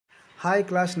Hi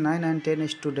class 9 and 10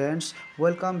 students,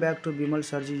 welcome back to Bimal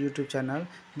Sarji YouTube channel.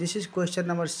 This is question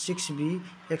number 6b,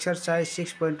 exercise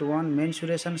 6.1,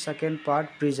 mensuration second part,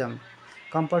 Prism,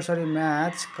 compulsory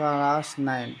maths class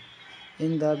 9.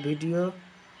 In the video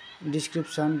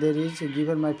description there is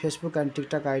given my Facebook and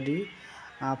TikTok ID.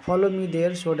 Follow me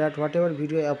there so that whatever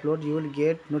video I upload you will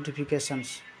get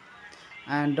notifications.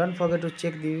 And don't forget to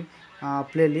check the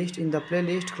playlist. In the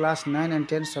playlist class 9 and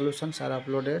 10 solutions are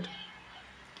uploaded,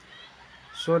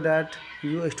 so that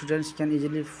you students can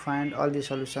easily find all the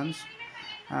solutions.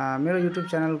 मेरो YouTube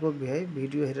च्यानलको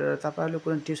video हेरेर तपाईहरुले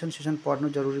कुनै tuition session पढ्नु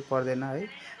जरुरी पर्दैन है।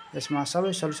 यसमा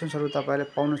सबै सल्युसन्सहरु तपाईले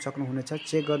पाउन सक्नुहुनेछ,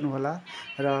 चेक गर्नुहोला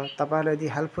र तपाईहरुलाई यदि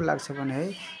हेल्पफुल लाग्छ भने है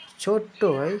छोटो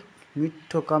है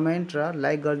मिठो कमेन्ट र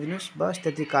लाइक गरिदिनुस्, बस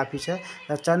त्यति काफी छ।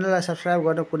 र च्यानललाई सब्स्क्राइब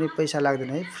गर्न कुनै पैसा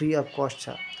लाग्दैन है, फ्री अफ कस्ट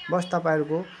छ। बस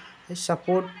तपाईहरुको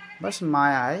सपोर्ट, बस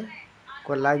माया है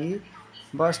को लागि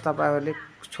बस तपाईहरुले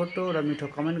छोटो र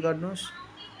मिठो कमेन्ट गर्नुस्,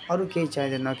 अरु केही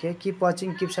चाहिदैन। Okay, keep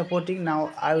watching, keep supporting.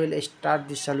 Now I will start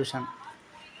this solution.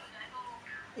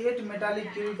 8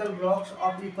 metallic cubical blocks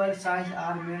of equal size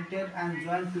are melted and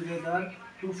joined together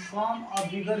to form a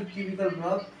bigger cubical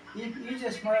block. If each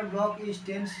smaller block is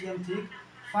 10 cm thick,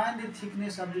 find the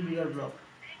thickness of the bigger block.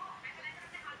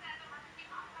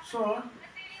 So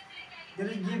there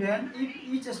is given if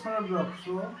each smaller block,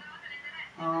 so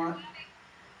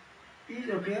is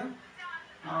okay,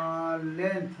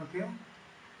 length, okay,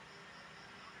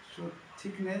 so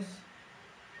thickness,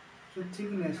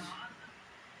 thickness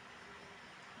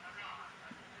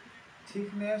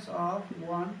of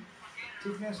one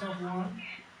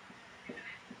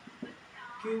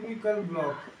cubical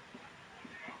block,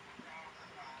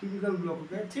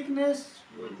 okay. Thickness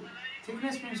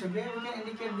means, okay, we can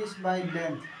indicate this by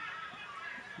length,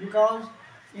 because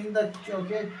in the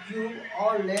cube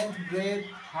all length, breadth,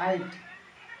 height,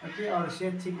 okay, or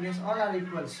say thickness all are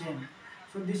equal, same.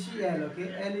 So this is L,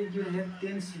 okay. L is given here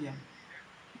 10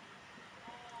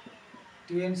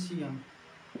 cm.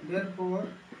 Therefore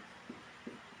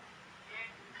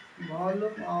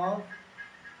volume of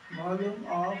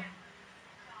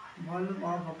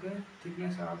okay,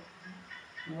 thickness of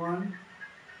one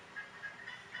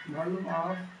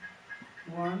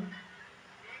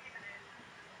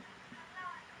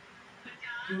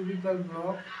cubical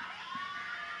block,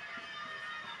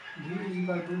 V is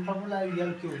equal to formula is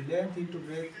L cube, length into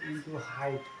breadth into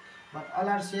height, but all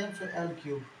are same, so L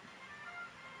cube.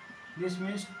 This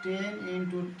means 10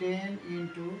 into 10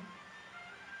 into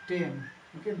 10.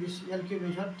 Okay, this L cube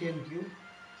means what? 10 cube.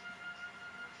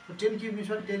 So 10 cube means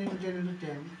what? 10 into 10 into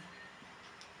 10.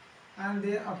 And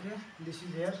there, okay, this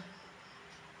is here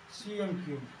cm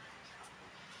cube.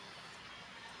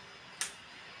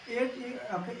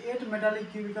 8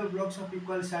 metallic cubical blocks of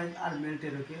equal size are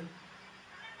melted, okay,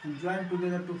 and joined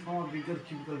together to form a bigger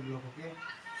cubical block, okay.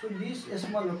 So this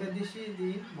small, okay, this is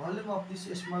the volume of this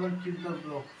smaller cubical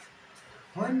block.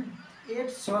 When 8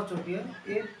 such, okay,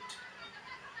 8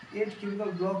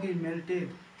 cubical block is melted,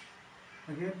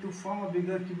 okay, to form a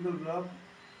bigger cubical block.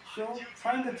 So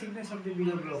find the thickness of the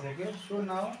bigger block, okay. So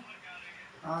now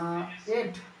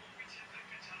 8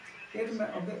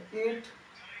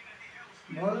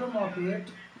 volume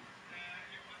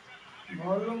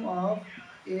of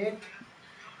 8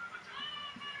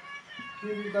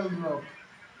 cubical block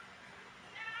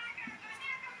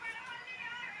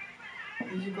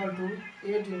is equal to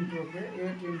 8 into, okay,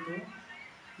 8 into,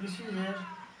 this is here,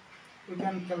 we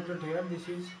can calculate here, this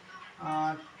is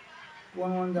 1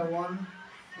 1 the 1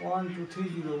 1 2 3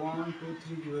 0 1 2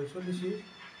 3 0, so this is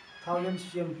 1000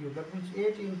 cm cube. That means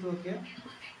 8 into, okay,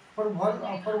 for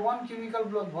 1 cubical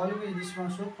block volume is this one,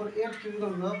 so for 8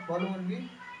 cubical block volume will be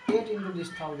 8 into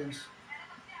this thousands,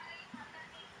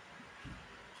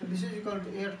 so this is equal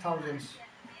to 8000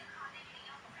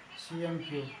 cm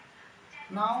cube.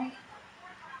 Now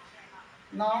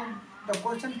the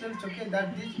question tells, okay,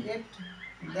 that these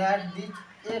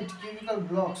 8 cubical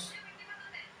blocks,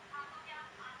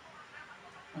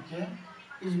 okay,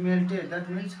 is melted. That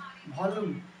means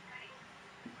volume,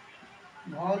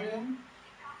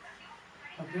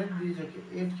 okay, these, okay,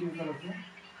 8 cubical, okay,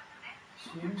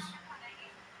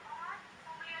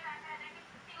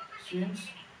 since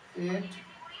 8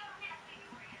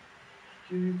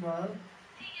 cubical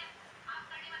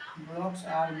blocks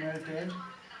are melted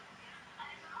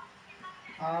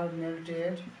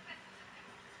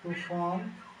to form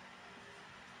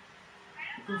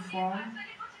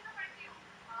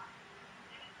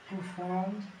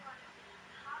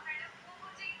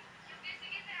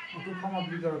a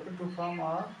bigger, okay, to form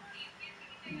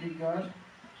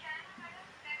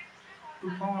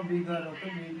a bigger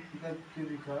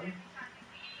cubical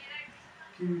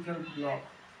cubical block.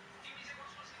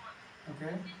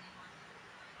 Okay,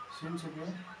 since okay,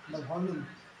 the volume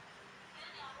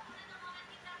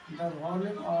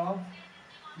of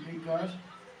bigger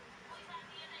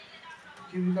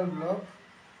cubical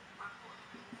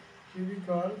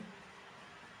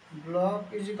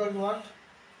block is equal to what?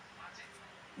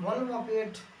 Volume of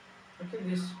 8. Okay,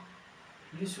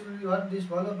 this will be what? This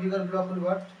volume bigger block will be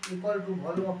what? Equal to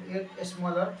volume of 8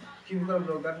 smaller cubical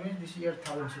block. That means this is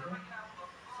 8,000.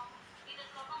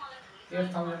 Okay,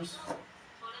 8,000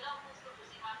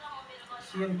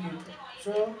 cm cube.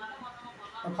 So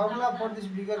the formula for this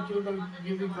bigger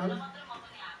cubical.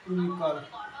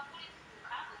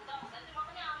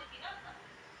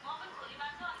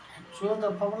 So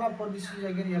the formula for this is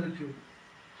again L cube.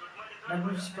 That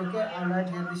means okay, I write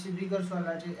here this is bigger, so I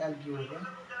write here L cube. Okay,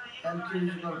 L cube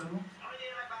is equal to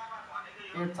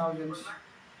 8,000.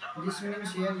 This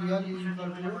means here L is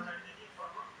equal to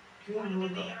cube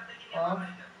root of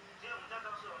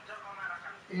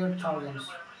 8,000.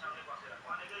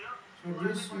 So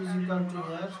this is equal to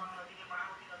here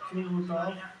cube root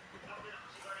of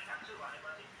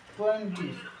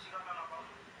 20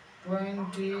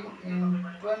 in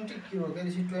 20 cube. Okay,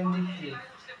 this is 20 cube.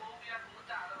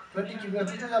 20 cube,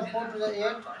 2 to the 4 to the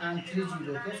 8 and 3 0.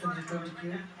 Okay, so this is 20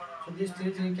 cube. So this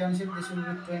 3 cancel, this will be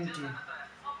 20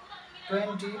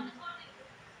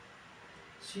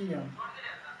 cm.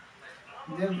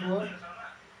 Therefore,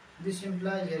 this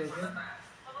implies here, okay,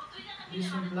 this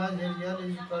implies here L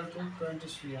is equal to 20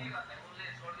 cm.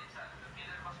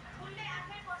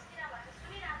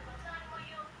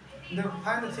 Then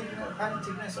find the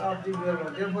thickness of the beer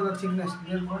wall. Therefore, the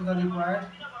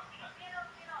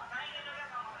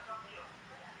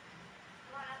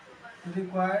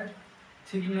required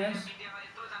thickness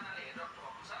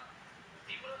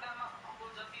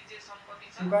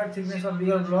of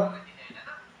bigger block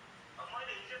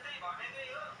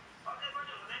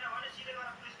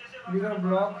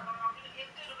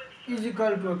is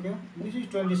equal to, okay, this is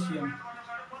 20 cm.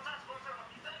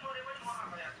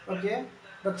 Okay,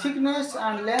 the thickness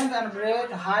and length and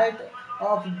breadth height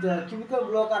of the cubical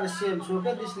block are same. So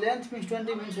okay, this length means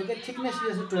 20 means okay, thickness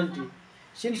is also 20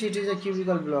 since it is a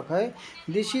cubical block. है,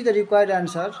 this is the required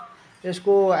answer.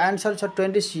 यसको answer छ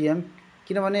 20 cm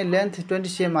किनभने length 20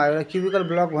 cm आयो र cubical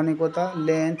block भनेको त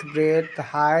length breadth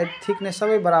height thickness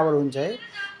सबै बराबर हुन्छ है,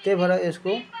 त्यही भएर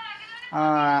यसको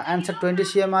आन्सर 20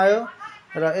 cm आयो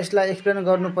र यसलाई एक्सप्लेन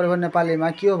गर्नु पर्यो भने नेपालीमा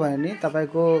के हो भने नि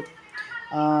तपाईको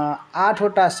 8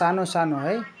 वटा सानो सानो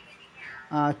है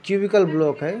क्युबिकल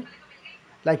ब्लक है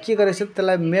लाई के गरेछ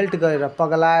त्यसलाई मेल्ट गरेर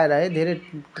पगलाएर है धेरै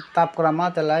तापक्रममा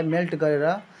त्यसलाई मेल्ट गरेर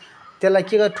त्यसलाई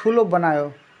के गर्यो ठुलो बनायो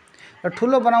र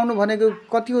ठुलो बनाउनु भनेको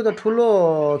कति हो त ठुलो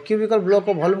क्युबिकल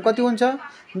ब्लकको भोल्युम कति हुन्छ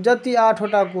जति 8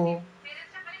 वटाको हो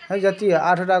है, जति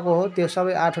 8 वटाको हो त्यो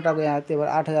सबै 8 वटाको यहाँ त्यही भएर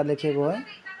 8000 लेखेको है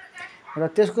र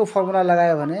त्यसको फर्मुला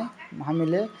लगायो भने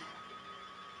हामीले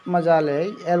मजाले है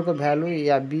L को भ्यालु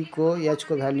या B को H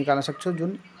को भ्यालु निकाल्न सक्छौं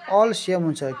जुन अल सेम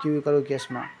हुन्छ क्युबिकलको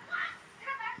केसमा,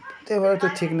 त्यही भएर त्यो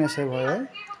थिकनेस है भयो है।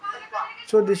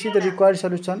 So this is the required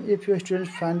solution. If you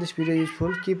students find this video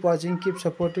useful keep watching keep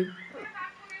supporting.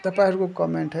 तपाईहरुको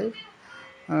कमेन्ट है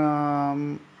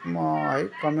म है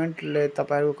कमेन्टले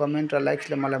तपाईहरुको कमेन्ट र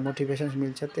लाइक्सले मलाई मोटिभेसन्स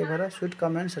मिल्छ, त्यही भएर स्वीट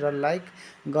कमेन्ट्स र लाइक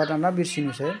गर्न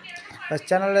नबिर्सिनुस् है। र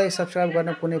च्यानललाई सब्स्क्राइब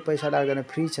गर्न कुनै पैसा लाग्दैन,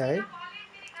 फ्री छ है।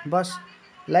 बस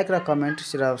लाइक र कमेन्ट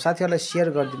र साथीहरुलाई शेयर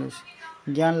गरिदिनुस्।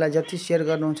 ज्ञानलाई जति शेयर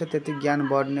गर्नुहुन्छ त्यति ज्ञान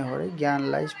बढ्ने हो है,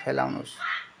 ज्ञानलाई फैलाउनुस्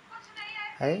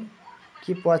है।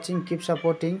 Keep watching keep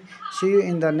supporting. C you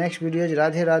in the next videos.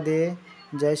 Radhe Radhe,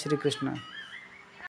 जय श्री कृष्ण।